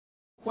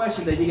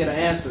Question that you gotta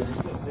answer to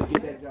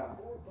get that job.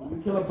 When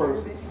you kill a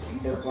person,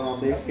 if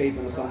they're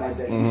escaping or something like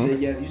that, you say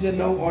yes. You said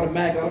no,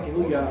 automatic. I don't care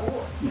who you are,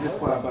 you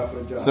disqualified for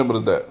the job. Simple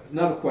as that. It's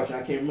another question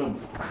I can't remember.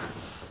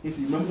 He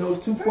said, remember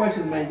those 2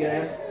 questions, man? You gotta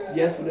answer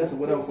yes for this or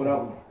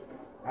whatever.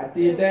 I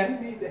did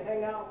that.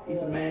 He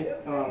said, man,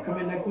 come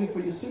in next week for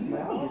your suit,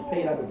 man. I'll get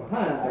paid out of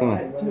behind. I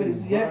had 2 of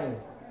these CX.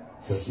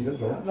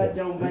 That's like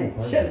John, man.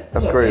 Shut it.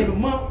 That's crazy. Every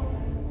month.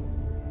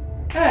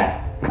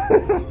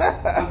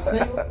 I'm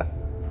single.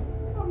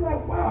 I'm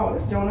like, wow,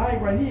 this John I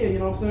ain't right here, you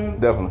know what I'm saying?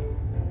 Definitely.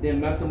 Then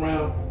messed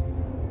around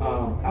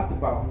after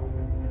about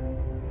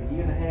a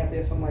year and a half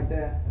there, something like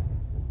that.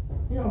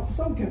 You know, for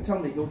some kept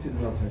telling me go to the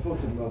military, go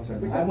to the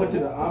military. I went to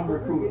the army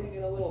recruiter.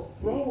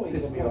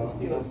 Pissed me off,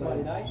 you know what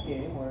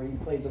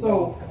I'm saying?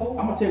 So I'm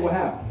gonna tell you what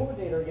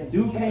happened.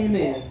 Dude came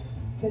in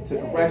to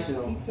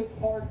correctional, you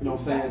know what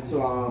I'm saying, to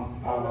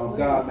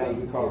God, man,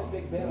 we call it.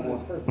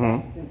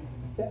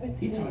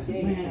 He told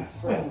me, man, I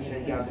swear we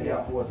ain't got the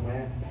Air Force,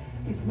 man.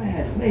 He's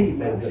mad at me,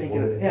 man. We ain't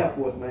got the Air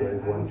Force,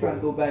 man. I'm trying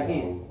to go back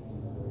in.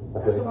 I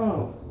said,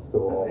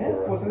 Air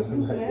Force. I said,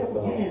 who's in the Air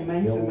Force? Yeah,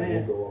 man. He said,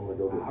 man,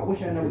 I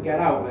wish I never got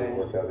out, man.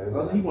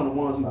 Because he one of the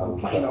ones who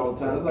complained all the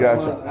time. It's like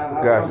the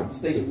ones I was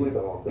station with,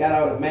 got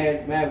out and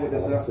mad with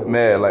themselves.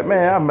 Mad, like,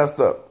 man, I messed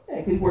up. Yeah,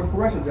 because he works a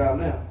correction job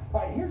now. All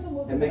right, here's a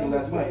look and making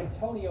less money.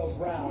 Antonio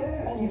Brown.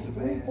 Yeah, he's a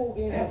man.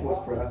 Air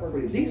Force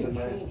pretty decent,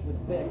 man.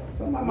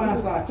 So my mind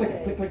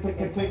started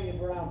clicking, click.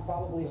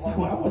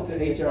 So I went to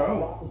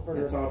HRO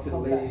and talked to the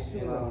lady.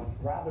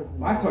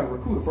 I talked to the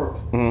recruiter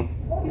first.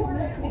 He said,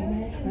 man, come on,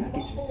 man. I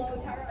get you.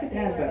 Take the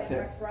ASVAB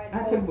test. I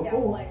took it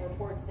before.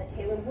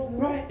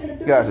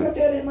 Right. Gotcha. Put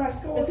that in my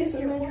scores. He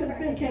said, man, you could have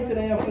been came to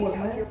the Air Force,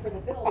 man.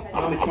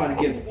 I'm trying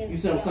to get him. You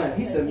see what I'm saying?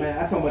 He said, man,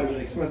 I told him about the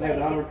express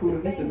having an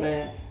recruiter. He said,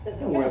 man,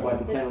 don't worry about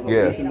the plans.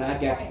 Yeah. He said, man, I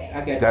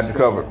got you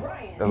covered.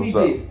 That's he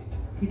what's did.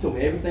 He told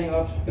me everything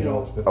up, you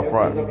know, up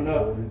front. Up and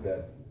up.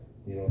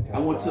 I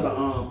went to the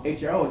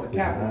HRO as a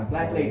captain, a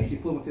black lady. She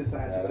pulled me to the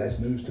side. She That's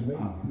said, news to me.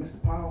 Mr.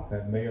 Powell.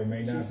 That may or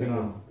may not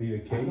be the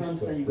case. I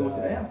understand you going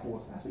to the Air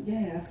Force. I said,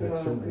 yeah. I said,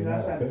 you know,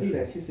 I tried to do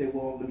that. She said,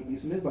 well, let me give you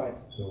some advice.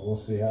 So we'll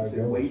see how it goes. She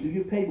said, the way you do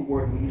your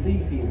paperwork when you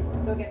leave here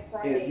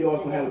is you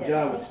always going to have a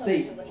job with the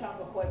state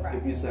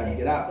if you decide to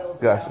get out.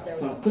 Gotcha.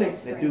 Some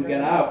clicks that do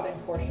get out. You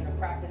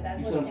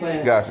see what I'm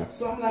saying? Gotcha.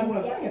 So I'm like,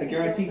 well, if I got a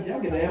guaranteed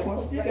job, get the Air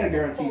Force, I still got a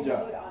guaranteed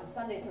job.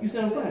 You see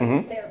what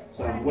I'm saying?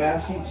 So, well,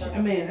 she I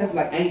mean, that's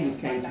like angels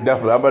came to me.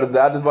 Definitely.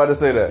 I just about to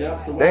say that.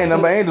 Yep. So they ain't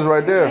number angels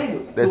right there.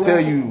 That tell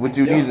you what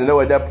you need to know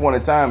at that point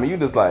in time, and you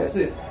just like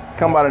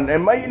come out and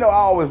you know, I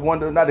always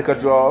wonder, not to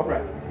cut you off,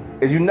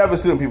 is you never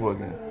see them people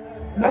again.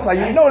 That's how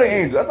you know the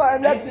angels.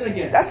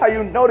 That's how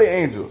you know the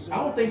angels. I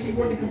don't think she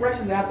worked in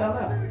corrections after I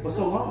left for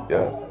so long.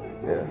 Yeah.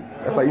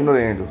 That's how you know the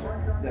angels.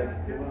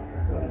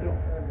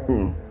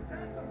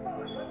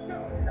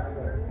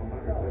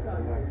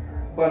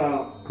 But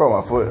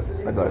probably my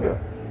foot. I got that.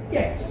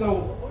 Yeah,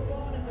 so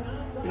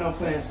you know what I'm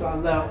saying? So I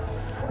left.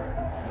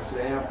 I to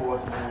the Air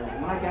Force,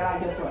 man. When I got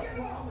out, guess what?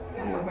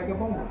 I went back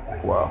up on one.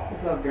 Wow.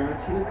 Because I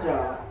guaranteed a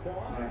job.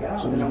 When I got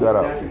out, So and you I got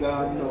went out. to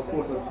God, you know, of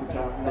course, I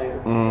retired from there.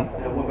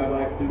 And I went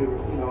back through the,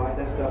 you know,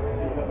 that stuff, you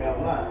know, helped me out a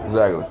lot.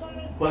 Exactly.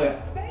 But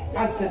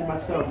I said to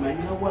myself, man,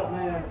 you know what,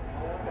 man?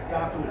 I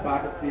started from the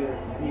battlefield,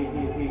 from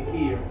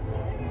here.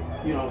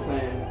 You know what I'm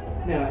saying?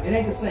 Now, it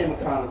ain't the same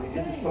economy. It's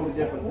just totally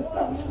different. This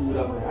stuff is screwed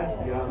up, man. I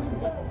just be honest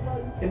with you.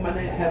 It might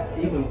not have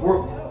even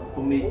worked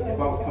for me if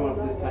I was coming up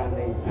with this time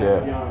and age. Yeah.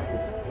 To be honest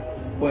with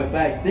you. But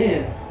back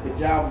then, the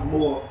job was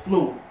more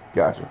fluid.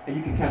 Gotcha. And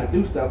you can kind of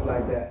do stuff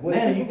like that.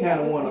 Now you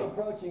kind of want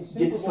to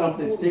get to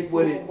something, stick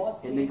with it,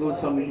 and then go to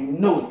something you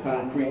know is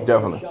concrete.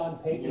 Definitely.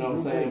 You know what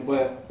I'm saying?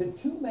 But, the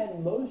two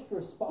men most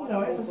responsible, you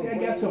know, as I say, I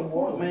got to a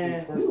point,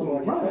 man, we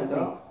was running,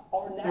 dog.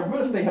 And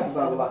real estate helps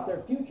out a lot.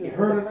 It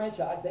hurt us,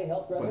 they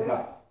helped but it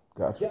helped.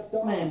 Gotcha.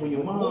 Man, when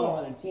your mom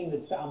on a team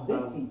that's found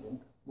this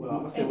season. Well, I'm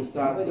gonna say we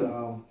started.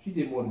 She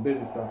did more than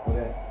business stuff for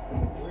that.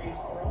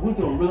 We were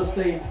doing real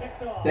estate.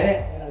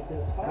 That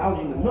I was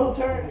in the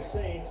military,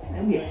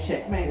 and we had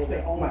check, man.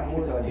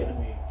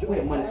 We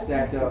had money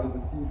stacked up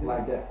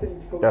like that.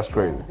 That's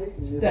crazy.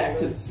 Stacked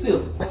to the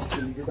ceiling.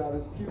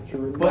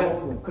 But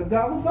because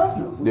God was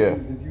blessing us. Yeah.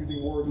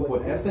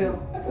 What SL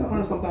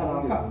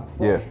 $100,000 car.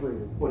 Yeah.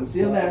 For the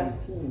CLS,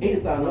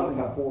 $80,000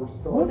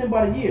 car. Wasn't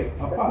about a year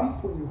apart.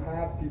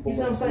 You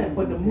see what I'm saying?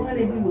 But the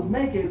money we was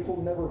making, it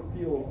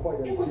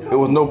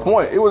was no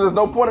point. It was just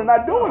no point in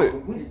not doing it.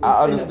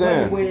 I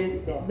understand.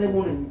 They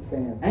wanted,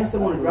 I ain't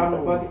saying want to drop in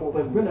the bucket,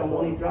 but really I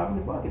want to drop in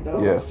the bucket,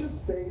 though. Yeah.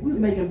 We was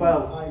making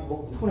about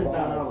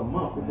 $20,000 a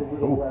month.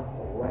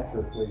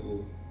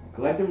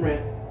 Collecting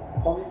rent,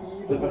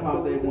 flipping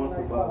house every once in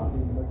a while.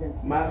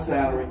 My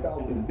salary and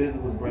the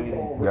business was bringing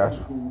in. Gotcha.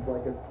 So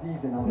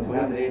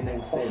after everything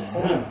was said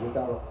and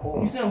done.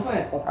 You see what I'm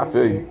saying? I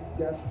feel you.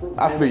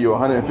 I feel you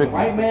 150.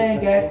 White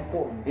man got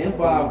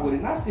involved with it,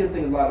 and I still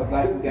think a lot of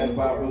black people got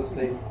involved with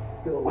real estate.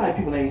 White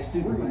people ain't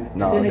stupid, man.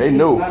 No, they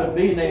knew. A lot of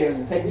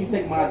billionaires take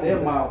my their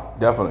mouth.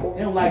 Definitely.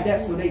 They don't like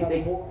that, so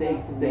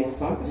they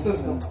sunk the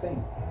system.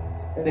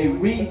 They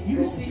you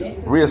can see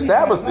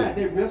Reestablished it.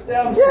 They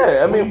reestablished it.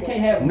 Yeah, I So mean, you can't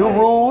have new money.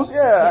 rules.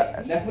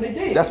 Yeah, That's what they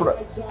did. that's what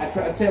I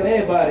try to tell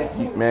everybody.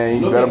 Man,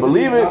 you look better at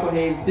believe what it.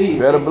 Knuckleheads did.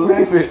 Better They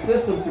believe crashed the it.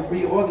 system to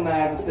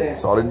reorganize and say,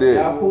 That's all they did.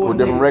 y'all poor Put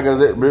different niggas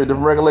different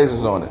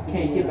regulations on it.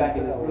 can't get back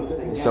in this real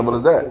estate game. Simple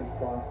as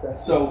that.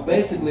 So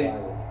basically,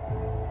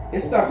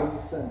 it stuck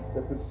us.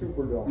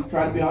 We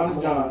try to be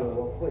honest, John.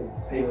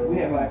 Hey, we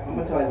had like, I'm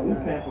gonna tell you, we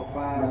were paying for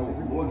 5 or 6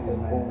 mortgages,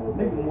 man.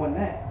 Maybe more than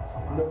that.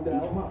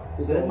 Each month.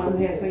 So that money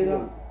we had saved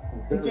up.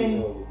 The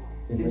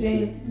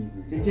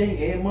Jane,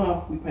 every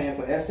month we paying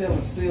for SL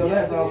and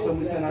CLS. All of a sudden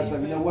we saying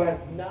ourselves, you know what?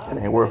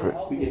 It ain't worth it.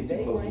 We getting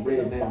too close to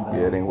bread now.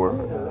 Yeah, it ain't worth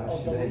it.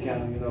 Shit had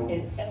kind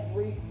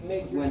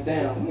of, went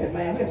down. Yeah,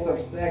 man, we had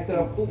stuff stacked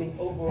up.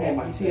 Had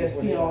my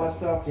TSP, all that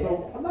stuff.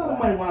 So a lot of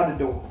money went out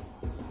the door.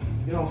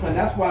 You know what I'm saying?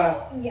 That's why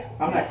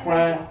I'm not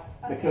crying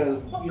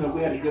because,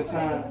 we had a good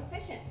time.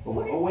 But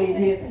when 08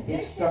 hit,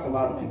 it stuck a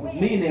lot of people.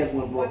 Millionaires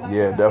went broke.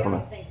 Yeah,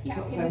 definitely. You know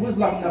what I'm saying? We was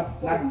lucky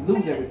enough not to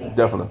lose everything.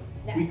 Definitely.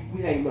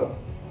 We hey, look,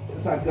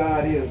 that's how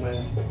God is,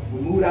 man. We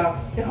moved out,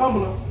 it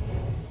humbled us.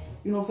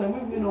 You know what I'm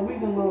saying? We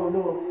can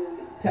little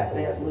tap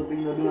dance a little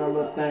bit, doing our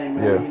little thing,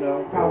 man.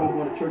 Yeah. Probably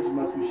going to church as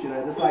much as we should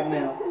have. Just like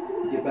now,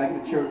 we get back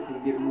in the church, we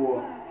get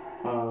more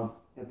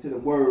into the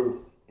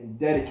word and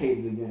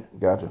dedicated again.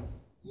 Gotcha.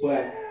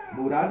 But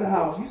moved out of the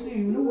house. You see,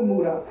 we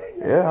moved out.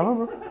 Yeah, I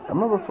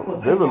remember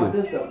vividly.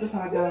 This is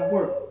how God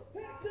worked.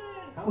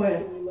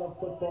 But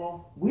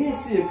we didn't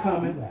see it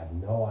coming. You have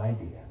no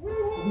idea. When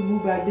we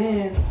moved back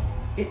then,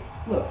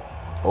 look.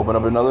 Open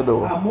up another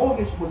door. Our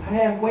mortgage was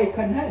halfway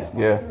cut in half.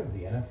 Yeah.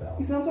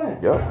 You see what I'm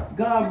saying? Yep.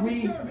 God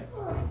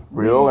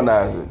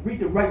Reorganized it.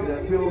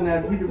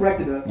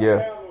 redirected us.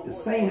 Yeah. The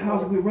same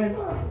house we rent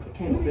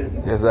became a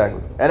business.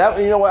 Exactly. And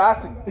you know what I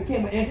see?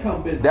 Became an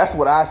income business. That's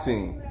what I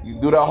seen. You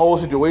do that whole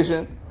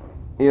situation.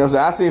 You know what I'm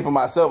saying? I seen it for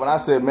myself, and I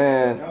said,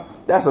 man,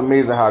 that's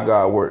amazing how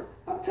God worked.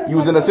 You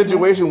was in a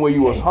situation where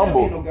you was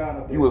humble.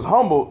 You was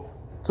humble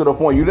to the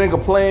point you didn't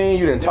complain,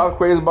 you didn't talk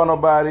crazy about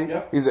nobody.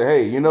 He said,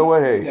 hey, you know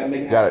what? Hey,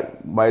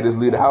 might just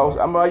leave the house.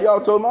 I'm like, y'all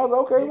told me. I was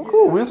like, okay, well,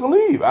 cool. We just gonna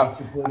leave.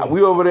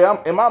 We over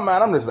there. In my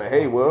mind, I'm just like,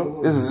 hey,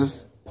 well, this is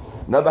just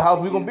another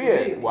house we gonna be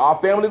at. Where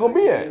our family gonna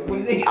be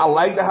at. I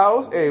like the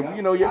house. Hey,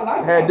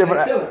 had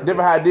different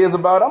ideas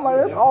about it. I'm like,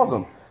 that's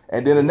awesome.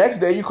 And then the next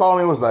day, you called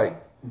me and was like,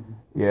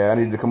 yeah, I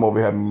need to come over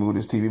and have me move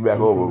this TV back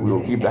over. We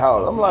gonna keep the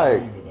house. I'm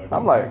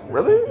like,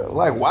 really?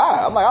 Like,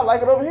 why? I'm like, I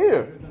like it over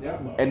here.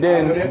 And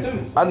then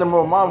I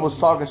remember my mom was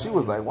talking. She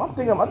was like, well, I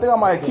think I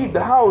might keep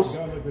the house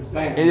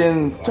and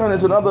then turn it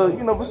into another,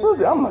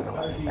 facility. I'm like,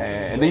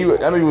 man. And then you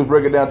was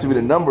breaking down to me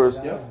the numbers,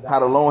 how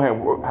the loan had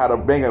worked, how the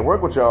bank had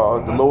worked with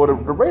y'all, the lower the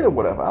rate or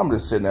whatever. I'm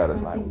just sitting there,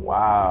 just like,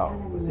 wow.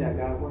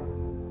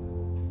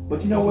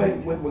 But you know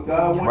what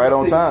God wants right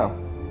on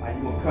time. Are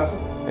you gonna cuss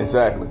him?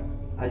 Exactly.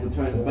 Are you gonna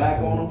turn his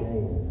back on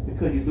him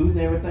because you're losing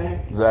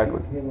everything?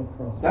 Exactly.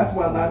 That's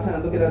why a lot of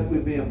times look at us,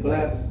 we're being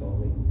blessed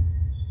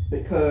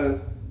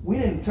because we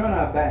didn't turn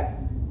our back.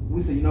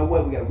 We said, you know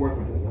what, we gotta work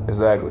with this now.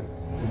 Exactly.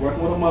 We're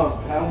working with a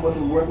monster. How much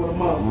we work with a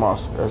monster?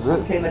 Monster. That's it.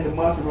 We can't let the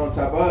monster run on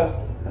top of us.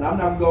 And I'm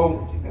not gonna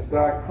go and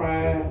start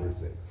crying,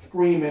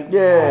 screaming.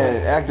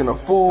 Yeah, acting a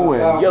fool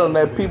and yelling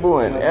at people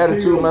and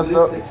attitude messed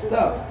up.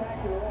 Stuff.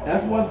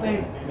 That's one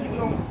thing people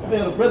don't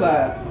fail to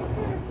realize.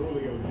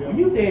 When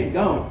you dead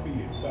gone,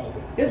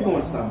 it's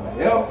going to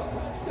somebody else.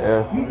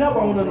 Yeah. You never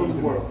own none of this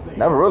world.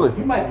 Never really.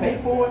 You might pay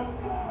for it,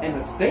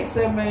 and the state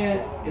said, man,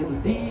 is a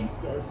deed.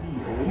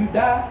 And when you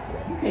die,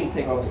 you can't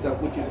take all the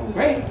stuff with you from the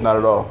grave. Not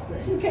at all. So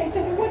you can't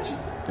take it with you.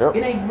 Yep.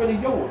 It ain't really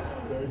yours.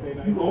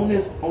 You own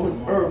this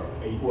earth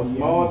for a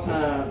small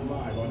time.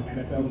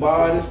 You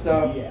borrow this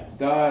stuff.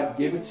 God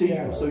give it to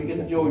you so you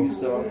can enjoy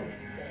yourself.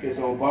 It's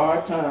on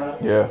borrowed time.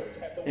 Yeah.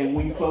 And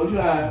when you close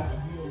your eyes,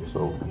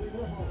 so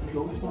you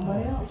go to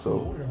somebody else.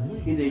 So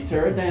either they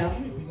tear it down,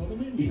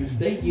 either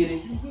state get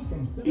it,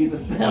 either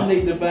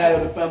family divide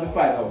or the family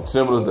fight over.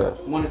 Simple as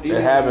that.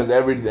 It happens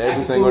every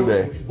single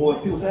day. Or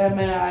if people say, hey,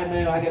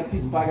 man, I got a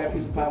piece of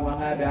pie, I'm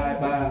happy,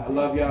 I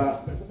love y'all,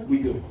 we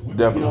good. Definitely.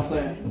 You know what I'm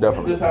saying?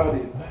 Definitely. This is how it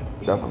is.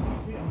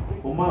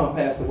 Definitely. Well, mom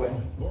passed away.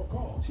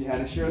 She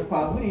had insurance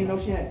policy. We didn't even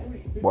know she had it.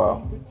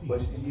 Wow.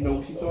 But you know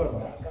what she thought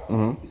about it.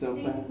 Mm-hmm. You know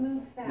what I'm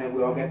saying? And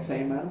we all got the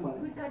same amount of money.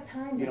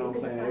 You know what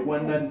I'm saying? It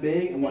wasn't nothing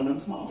big, it wasn't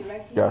nothing small.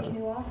 Gotcha.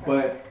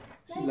 But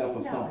she left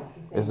for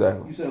something.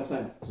 Exactly. You see what I'm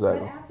saying? Exactly.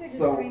 But after just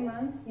So, 3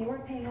 months, you were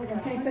paying over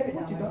you can't take it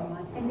with you, $100 a dog.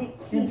 month, and it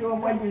keeps Enjoy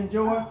what you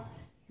enjoy.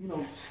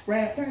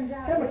 Scrap. Turns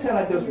out, Never tell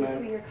like this, to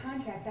man. your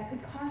contract that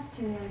could cost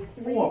you nearly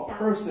For a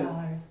person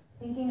 $3,000.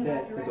 Thinking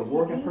that about is a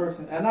working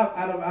person, and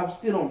I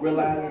still don't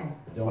realize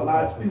it. A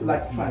lot of people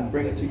like to try and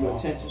bring it to your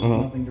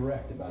attention. Nothing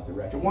direct about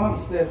direct.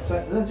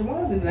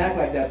 Jawan didn't act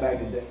like that back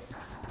in the day.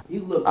 He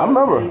looked. I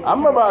remember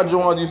how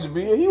Jawan used to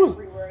be. He was.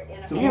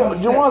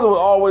 Jawan was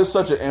always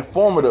such an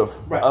informative.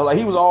 Right. Like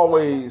he was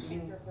always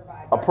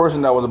a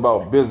person that was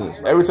about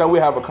business. Every time we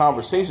have a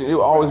conversation, it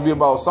would always be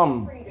about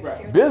some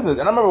business.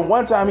 And I remember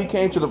one time he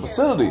came to the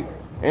facility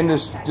in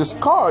this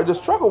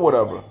truck or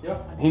whatever.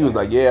 He was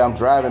like, "Yeah, I'm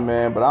driving,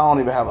 man, but I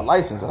don't even have a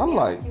license." And I'm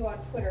like,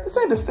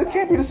 This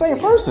can't be the same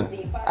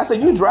person. I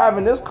said, you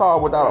driving this car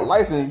without a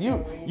license.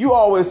 You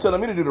always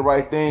telling me to do the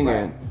right thing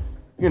and,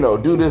 you know,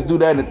 do this, do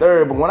that, and the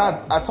third. But when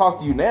I talk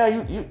to you now,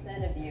 you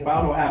but I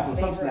don't know what happened.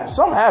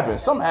 Something happened.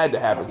 Something had to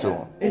happen to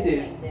him. It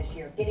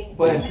did.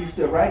 But you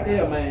stood right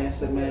there, man, and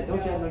said, man,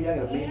 don't y'all know y'all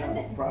got a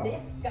big problem?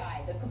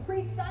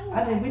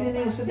 We didn't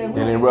even sit there.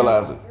 They didn't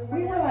realize it.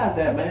 We realized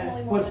that,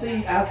 man. But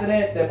see, after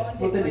that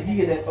within a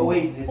year, that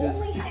 08, it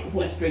just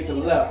went straight to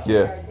the left.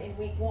 Yeah.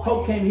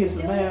 Hope came here and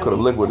said, man, Could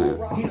have liquidated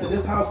it. he said,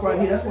 this house right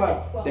here, that's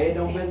why Dad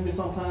don't visit me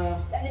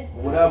sometimes,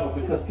 whatever,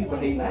 because people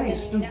hate. I ain't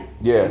stupid.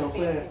 Yeah. You know what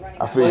I'm saying?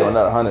 I feel you on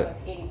that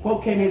 100.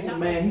 Pope came here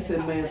and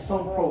said, man,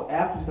 some pro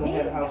athletes don't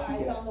have the house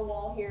you got.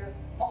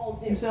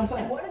 You see what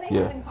I'm saying?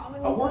 Yeah.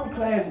 A working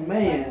class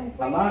man,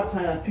 a lot of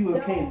times people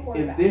can't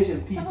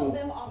envision people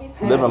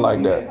Living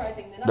like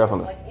that.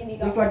 Definitely.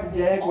 Just like the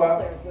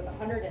Jaguar.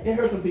 It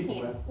hurts some people,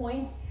 man.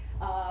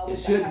 It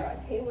shouldn't.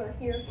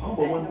 I'm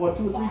going 1,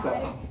 2, or 3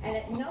 cars.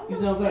 You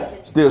see what I'm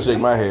saying? Still shake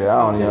my head. I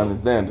don't even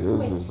understand it.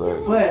 It's just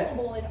like, But,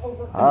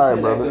 all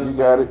right, brother, you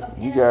got it.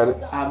 You got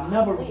it. I've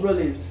never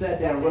really sat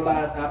down and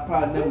realized, I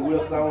probably never will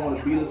because I don't want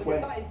to be this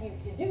way,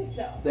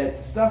 that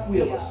the stuff we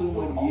have assumed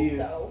over the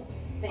years,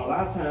 a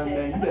lot of times,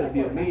 man, you better be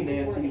a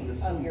millionaire until you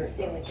assume this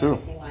stuff. True.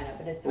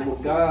 But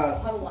with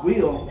God's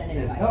will and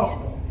His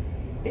help,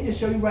 it just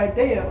show you right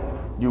there.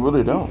 You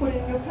really don't. Put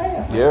it in your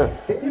path. Yeah.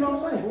 You know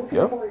what I'm saying?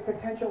 Yep.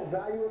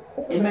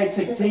 It may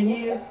take 10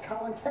 years.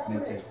 It may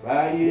take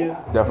 5 years.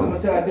 Definitely. I'm gonna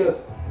tell you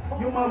this.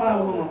 Your mama and I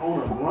was on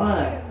a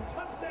line.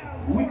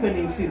 We couldn't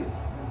even see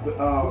this.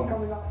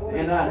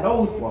 In our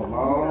nose for a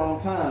long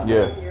time.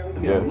 Yeah.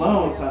 A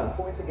long time.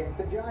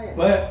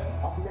 But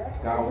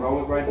God was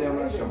always right there on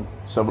our shoulder.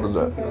 Simple as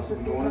that.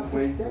 We going this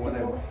way, going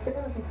that way.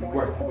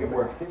 We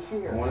work.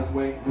 Going this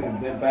way, we done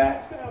been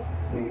back.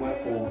 We went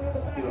forward.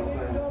 You know what I'm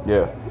saying?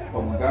 Yeah.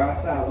 But when God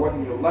started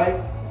working your life,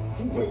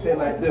 I'm going to tell you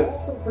like this.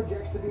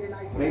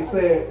 They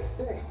said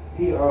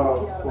He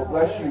will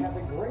bless you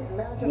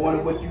more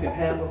than what you can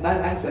handle.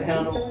 Not I can say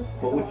handle,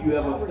 but what you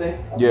ever think.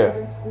 Yeah.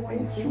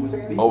 And choose to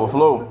be.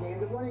 Overflow.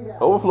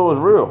 Overflow is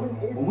real.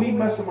 When we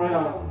mess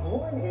around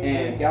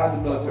and got out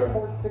of the military, a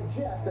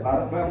lot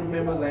of family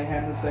members ain't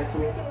having to say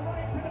to it.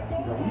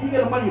 You know, when you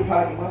get a money in your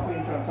pocket, motherfucker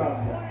ain't trying to talk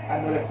to you. I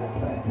know that for a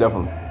fact.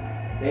 Definitely.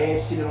 They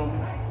ain't shitted on me.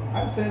 I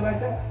can say it like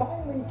that. I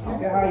don't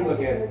care how you look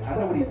at it. I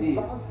know what he did.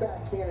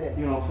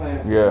 You know what I'm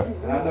saying? Yeah.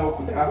 And I know I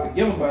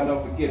forgive him, but I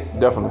don't forget it.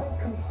 Definitely.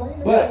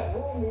 But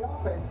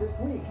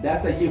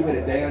that's that year with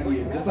a down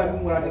year. Just like when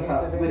we went out this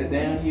house, with a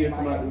down year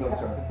from out the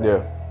military. Yeah.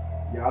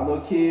 Y'all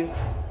little kids,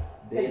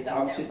 they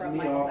talk shit to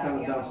me, all kind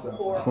of dumb stuff.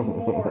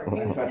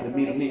 They try to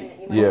demean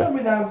me. Yeah. For some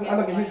reason, I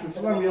look at history.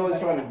 For some reason, always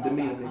try to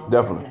demean me.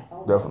 Definitely.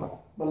 Definitely.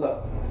 But look,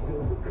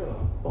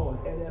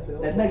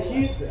 that next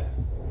year,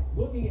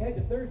 Looking ahead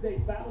to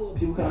Thursday's battle of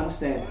people can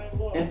understand it.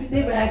 And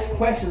they would ask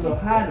questions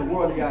of how in the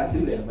world do y'all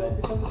do that,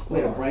 man? We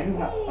had a brand new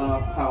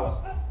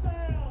house.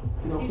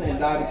 You know what I'm saying?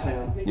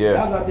 Doggytown.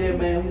 Yeah. I was out there,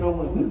 man, you know,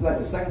 when this was like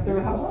the second,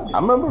 third house out there. I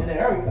remember. In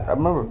the area. I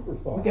remember.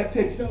 We got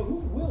pictures.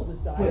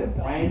 We had a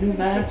brand new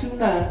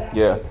 929.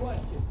 Yeah.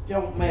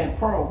 Young man,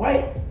 pearl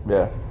white.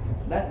 Yeah.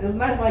 It was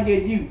nice when I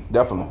get you.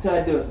 Definitely. I'll tell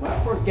you this. When I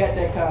first got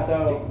that car,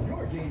 dog,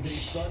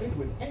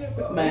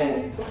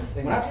 man,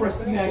 when I first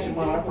seen you,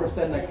 when I first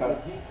sat in that car,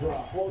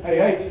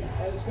 hey,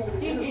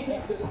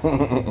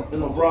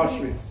 in on Broad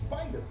Street,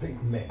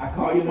 I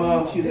called your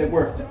mom, she was at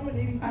work.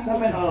 I said, I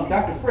met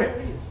Dr. Frick.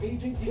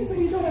 She said,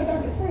 you know that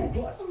Dr. Frick?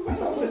 I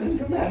said, it's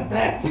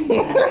 929.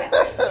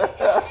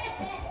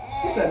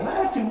 She said,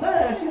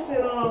 929. She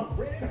said,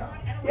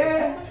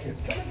 yeah.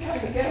 I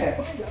said, yeah.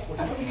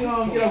 I said, we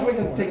get up, we're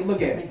going to take a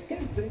look at it.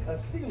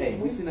 Hey,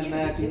 we seen a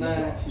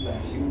 929. She like,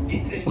 she will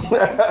get this shit.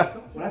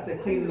 When I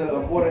said clean the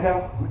Board of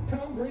Health,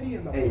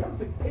 hey,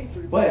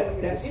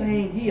 but that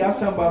same year, I'm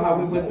talking about how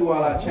we went through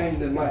all our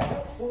changes in life.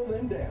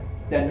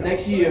 That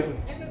next year,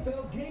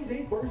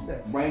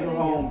 brand new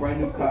home,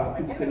 brand new car,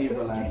 people couldn't even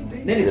realize it.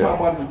 Then they talk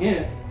about us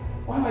again.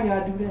 Why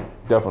y'all do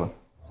that? Definitely.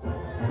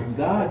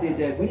 God did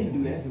that. We didn't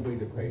do that. Simply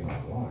to pay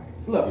online.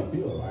 Look, You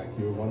feel like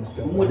you're one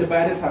step we went to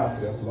buy this house.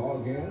 Just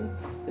log in.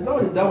 There's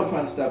always a devil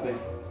trying to step in.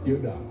 You're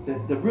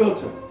done. The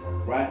realtor,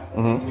 right?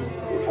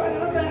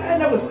 I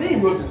never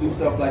seen realtors do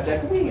stuff like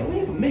that. We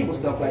ain't familiar with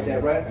stuff like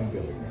that, right?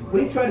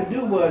 What he tried to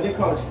do was, they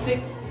call it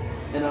stick,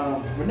 and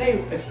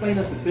Renee explained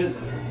us the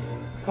business.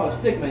 It's called a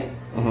stick man.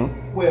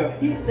 Where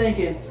he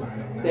thinking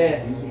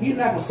that he's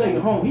not gonna sell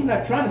your home. He's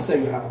not trying to sell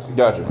your house.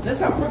 Gotcha. That's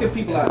how crooked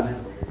people are now.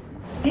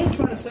 He ain't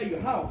trying to sell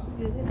your house.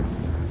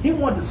 He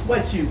wanted to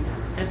sweat you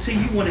until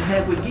you want to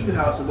halfway give your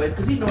house away,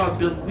 because he know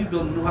we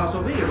building a new house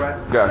over here, right?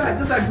 Gotcha.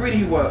 That's how greedy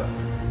he was.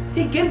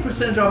 He getting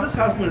percentage off his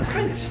house when it's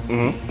finished.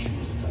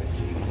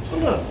 So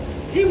look,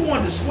 he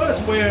wanted to sweat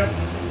us where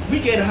we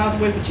gave the house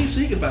away for cheap so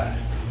he could buy it.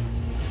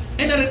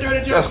 Ain't that a dirty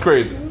joke? That's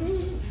crazy.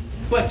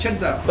 But check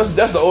this out.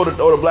 That's the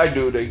older black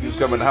dude that used to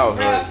come in the house,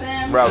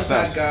 right? Ralph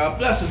Sampson. God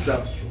bless us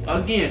though.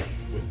 Again,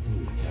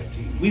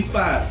 we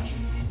fired.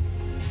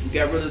 We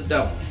got rid of the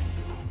devil.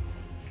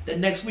 The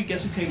next week,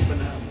 guess who came from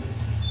the house?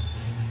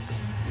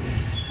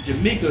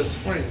 Jamaica's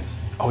friends.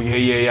 Oh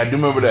yeah. I do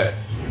remember that.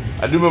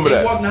 They walked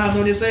in the house,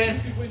 know what they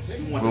said?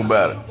 Remember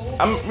about it.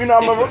 I They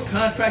remember. put a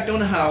contract on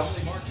the house.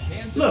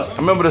 Look. I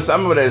remember this. I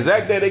remember the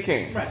exact day they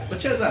came. Right, but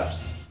check this out.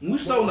 When we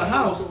sold the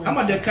house, I'm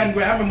out there cutting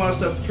grass. I remember all the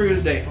stuff true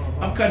this day.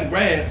 I'm cutting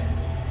grass,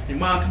 and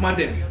Mom come out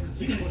there.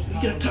 You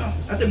gotta talk.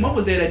 I think Mom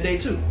was there that day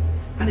too.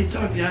 I need to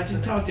talk to you. I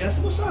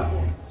said, what's up?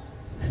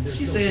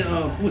 She said,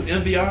 who was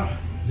MVR?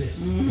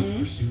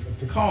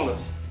 Call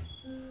us.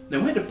 Now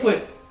we had to put,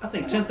 I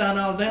think, $10,000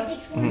 down.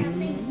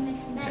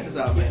 Check this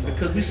out, man.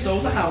 Because we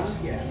sold the house,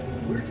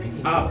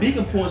 our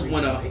beacon points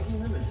went up,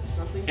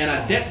 and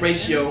our debt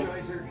ratio,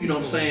 you know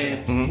what I'm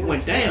saying,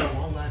 went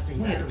down.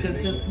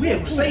 We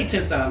had to save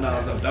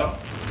 $10,000 up, dog.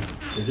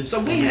 So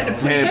we had to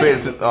put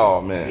it down.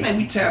 Oh man. Man,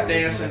 we tap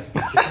dancing.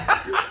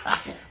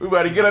 We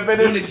about to get up in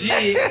Doing the this.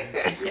 jig.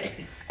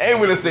 And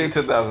we done saved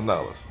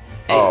 $10,000.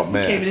 Hey, Oh we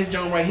man. came in this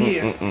joint right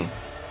here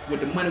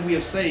with the money we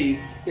have saved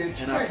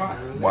in our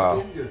pocket.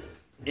 Wow.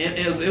 And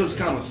it was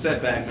kind of a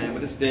setback, man,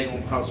 but this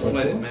daggone house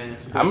flooded, man.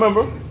 I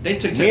remember. They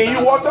took Me and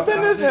you walked up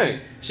in this thing.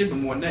 Should be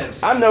more than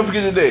that. I never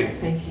forget the day.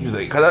 He was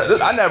like,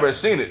 cause I never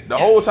seen it. The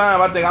whole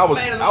time I think I was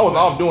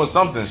off doing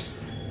something.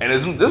 And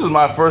this was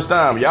my first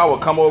time. Y'all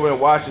would come over and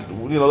watch it,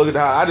 look at the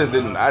house.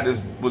 I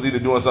just was either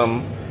doing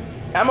something.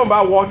 I remember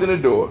I walked in the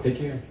door. Take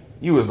care.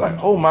 You was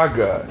like, oh my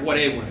God.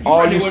 Whatever.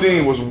 All you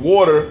seen was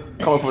water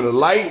coming from the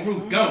lights,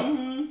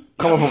 coming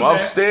from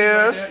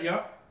upstairs.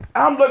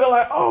 I'm looking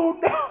like, oh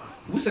no.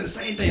 We said the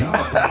same thing. Oh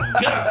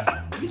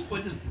God.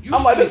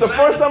 I'm like, this is the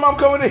first time I'm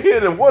coming in here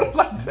to water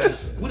like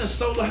this. We done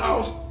sold the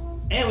house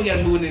and we got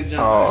to move in this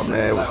junk. Oh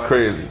man, it was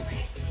crazy.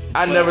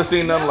 I never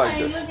seen nothing like I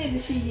ain't this. looked at the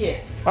sheet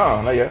yet.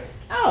 Oh, not yet.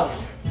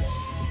 Oh.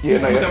 Yeah,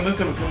 not yet.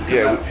 Come.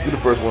 Yeah, we the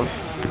first one.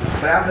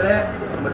 But after that,